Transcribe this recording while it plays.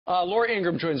Laura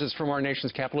Ingraham joins us from our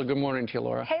nation's capital. Good morning to you,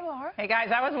 Laura. Hey, Laura. Hey, guys,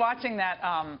 I was watching that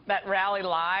rally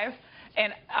live,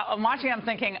 and I'm watching, I'm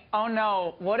thinking, oh,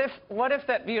 no, what if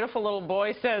that beautiful little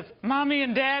boy says, Mommy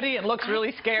and Daddy, and looks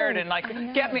really scared and, like,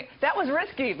 get me. That was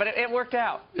risky, but it worked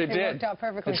out. It did. Worked out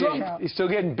perfectly. He's still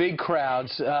getting big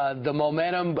crowds. The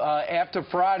momentum after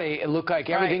Friday, it looked like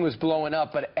everything was blowing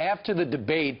up, but after the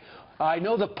debate, I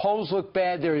know the polls look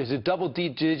bad. There is a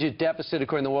double-digit deficit,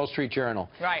 according to the Wall Street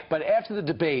Journal. Right. But after the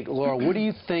debate, Laura, what do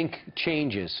you think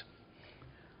changes?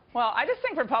 Well, I just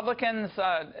think Republicans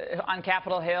on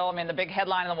Capitol Hill, I mean, the big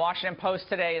headline in the Washington Post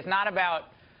today is not about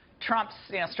Trump's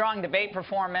strong debate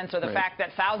performance or the fact that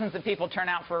thousands of people turn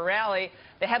out for a rally.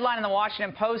 The headline in the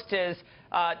Washington Post is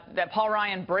that Paul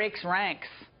Ryan breaks ranks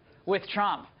with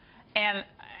Trump. And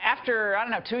after, I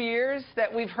don't know, 2 years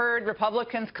that we've heard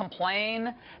Republicans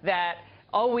complain that,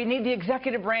 oh, we need the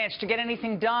executive branch to get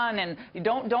anything done, and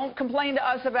don't complain to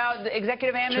us about the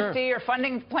executive amnesty or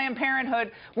funding Planned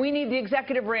Parenthood. We need the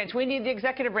executive branch. We need the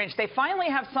executive branch. They finally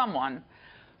have someone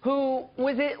who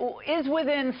is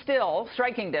within still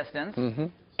striking distance,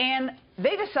 and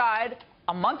they decide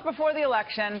a month before the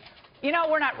election, you know,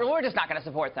 we're just not going to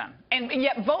support them, and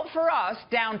yet vote for us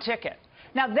down ticket.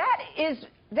 Now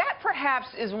that perhaps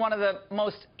is one of the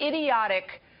most idiotic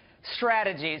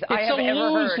strategies I have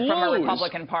ever heard from a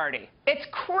Republican Party. It's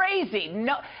crazy.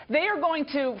 No, they are going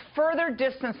to further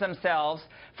distance themselves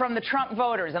from the Trump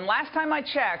voters. And last time I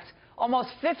checked,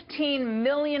 almost 15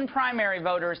 million primary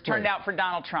voters turned out for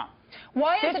Donald Trump.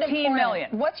 Why is it 15 important?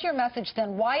 million. What's your message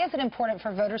then? Why is it important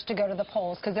for voters to go to the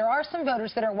polls? Because there are some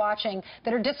voters that are watching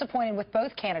that are disappointed with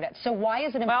both candidates. So why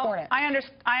is it important? Well,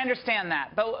 I understand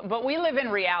that, but we live in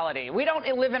reality. We don't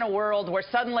live in a world where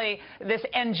suddenly this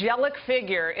angelic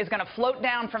figure is going to float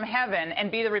down from heaven and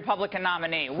be the Republican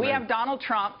nominee. We have Donald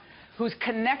Trump, who's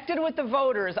connected with the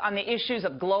voters on the issues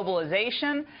of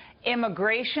globalization,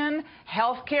 immigration,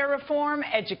 health care reform,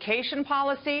 education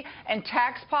policy, and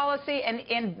tax policy,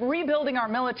 and rebuilding our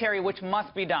military, which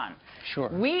must be done. Sure.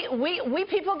 We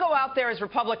people go out there as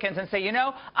Republicans and say, you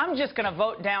know, I'm just going to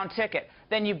vote down ticket.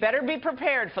 Then you better be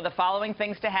prepared for the following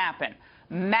things to happen.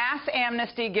 Mass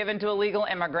amnesty given to illegal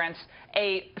immigrants,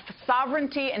 a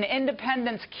sovereignty and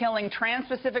independence killing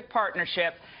Trans-Pacific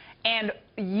Partnership, and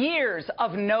years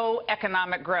of no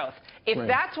economic growth. If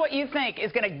that's what you think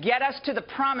is going to get us to the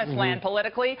promised land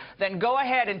politically, then go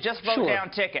ahead and just vote down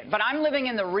ticket. But I'm living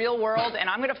in the real world, and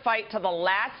I'm going to fight to the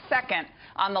last second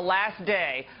on the last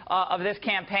day of this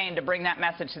campaign to bring that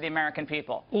message to the American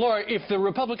people. Laura, if the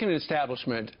Republican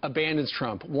establishment abandons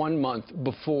Trump 1 month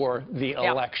before the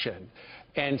election,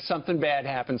 and something bad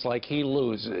happens, like he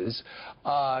loses,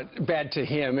 bad to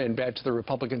him and bad to the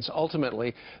Republicans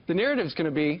ultimately, the narrative is going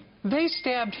to be, they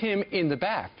stabbed him in the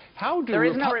back. How do there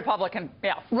is no Republican,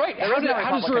 Right.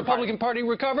 How does the Republican Party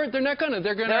recover? They're not going to.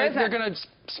 They're going to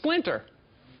splinter.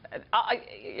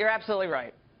 You're absolutely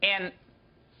right. And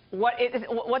what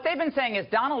they've been saying is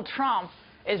Donald Trump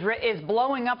is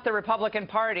blowing up the Republican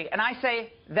Party. And I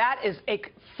say that is a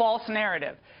false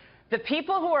narrative. The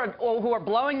people who are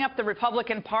blowing up the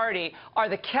Republican Party are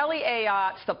the Kelly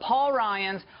Ayotts, the Paul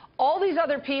Ryans, all these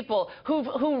other people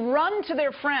who run to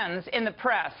their friends in the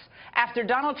press after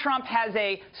Donald Trump has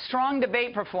a strong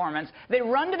debate performance. They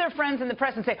run to their friends in the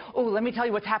press and say, oh, let me tell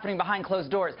you what's happening behind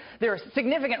closed doors. There are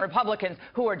significant Republicans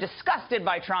who are disgusted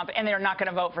by Trump, and they're not going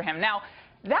to vote for him. Now,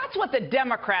 that's what the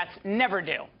Democrats never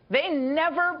do. They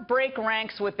never break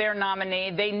ranks with their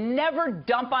nominee. They never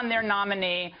dump on their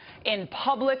nominee in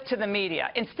public to the media.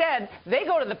 Instead, they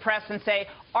go to the press and say,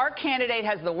 our candidate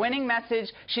has the winning message.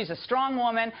 She's a strong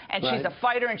woman, and she's a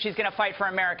fighter, and she's going to fight for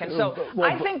Americans. So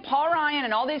I think Paul Ryan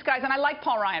and all these guys, and I like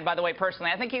Paul Ryan, by the way,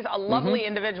 personally. I think he's a lovely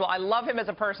individual. I love him as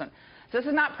a person. So this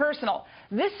is not personal.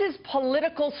 This is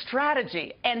political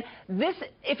strategy. And this,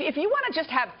 if you want to just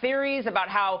have theories about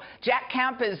how Jack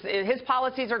Kemp his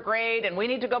policies are great and we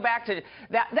need to go back to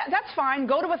that, that's fine.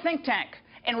 Go to a think tank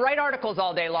and write articles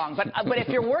all day long. But if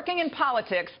you're working in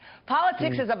politics,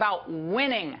 politics is about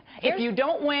winning. If you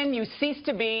don't win, you cease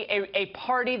to be a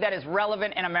party that is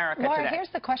relevant in America Laura, today.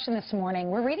 Here's the question this morning.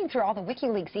 We're reading through all the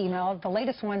WikiLeaks emails, the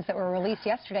latest ones that were released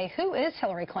yesterday. Who is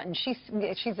Hillary Clinton?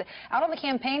 She's out on the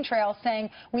campaign trail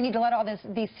saying we need to let all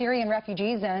these Syrian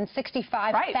refugees in,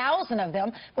 65,000 of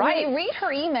them. But when you read her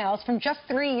emails from just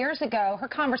 3 years ago, her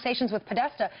conversations with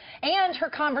Podesta and her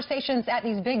conversations at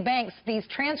these big banks, these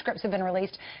transcripts have been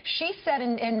released. She said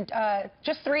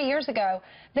just 3 years ago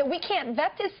that we can't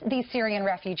vet these Syrian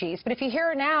refugees. But if you hear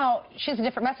her now, she has a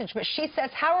different message. But she says,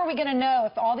 how are we going to know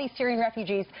if all these Syrian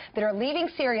refugees that are leaving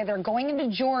Syria, they're going into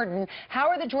Jordan, how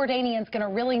are the Jordanians going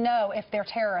to really know if they're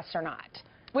terrorists or not?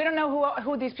 We don't know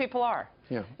who these people are.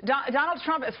 Yeah. Donald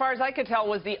Trump, as far as I could tell,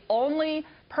 was the only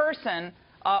person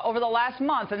over the last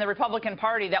month in the Republican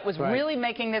Party that was really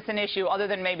making this an issue, other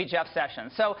than maybe Jeff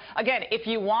Sessions. So, again, if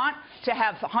you want to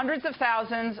have hundreds of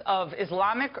thousands of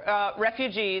Islamic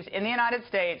refugees in the United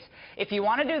States, if you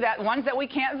want to do that, ones that we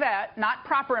can't vet, not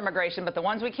proper immigration, but the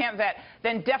ones we can't vet,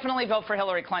 then definitely vote for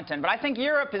Hillary Clinton. But I think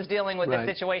Europe is dealing with this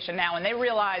situation now, and they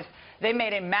realize they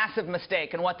made a massive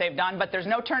mistake in what they've done, but there's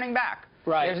no turning back.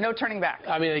 Right. There's no turning back.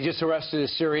 I mean, they just arrested a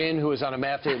Syrian who was on a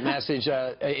message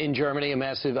in Germany, a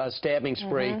massive stabbing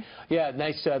spree. Yeah,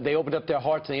 nice. They opened up their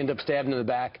hearts and they ended up stabbing in the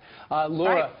back.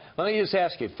 Laura, let me just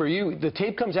ask you. For you, the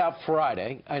tape comes out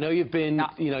Friday. I know you've been,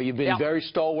 you've been very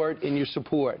stalwart in your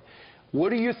support.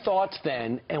 What are your thoughts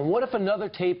then? And what if another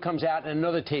tape comes out and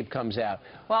another tape comes out?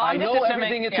 Well, I know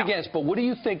everything it's against, but what do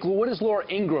you think? What does Laura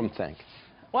Ingraham think?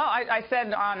 Well, I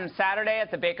said on Saturday at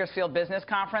the Bakersfield Business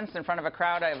Conference in front of a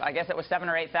crowd of, I guess it was 7,000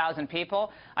 or 8,000 people,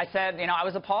 I said, I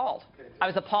was appalled. I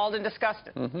was appalled and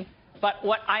disgusted. But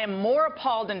what I am more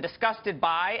appalled and disgusted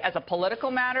by as a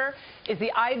political matter is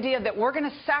the idea that we're going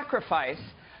to sacrifice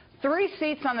 3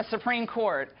 seats on the Supreme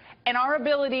Court and our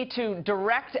ability to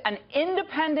direct an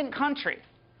independent country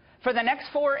for the next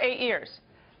 4 or 8 years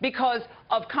because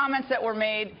of comments that were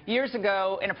made years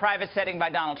ago in a private setting by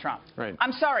Donald Trump. Right.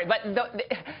 I'm sorry, but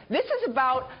this is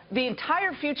about the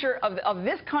entire future of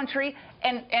this country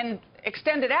and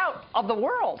extended out of the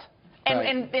world.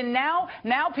 And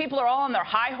now people are all on their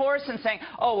high horse and saying,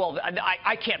 oh, well,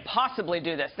 I can't possibly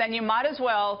do this. Then you might as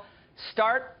well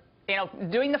start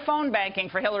doing the phone banking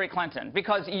for Hillary Clinton,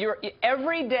 because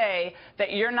every day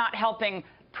that you're not helping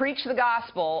preach the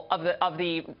gospel of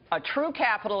true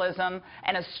capitalism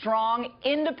and a strong,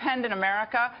 independent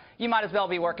America, you might as well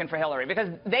be working for Hillary, because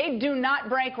they do not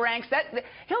break ranks.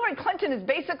 Hillary Clinton has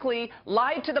basically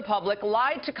lied to the public,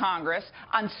 lied to Congress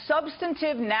on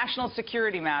substantive national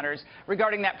security matters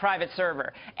regarding that private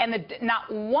server. And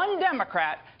not one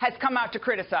Democrat has come out to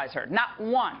criticize her. Not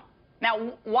one.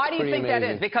 Now, why do you think that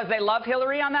is? Because they love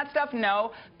Hillary on that stuff?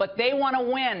 No, but they want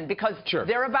to win because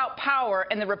they're about power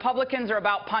and the Republicans are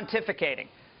about pontificating.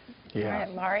 Yeah. All right,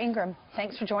 Laura Ingraham,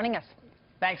 thanks for joining us.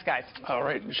 Thanks, guys. All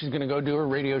right, she's going to go do her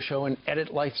radio show and edit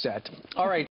LifeSat. All right.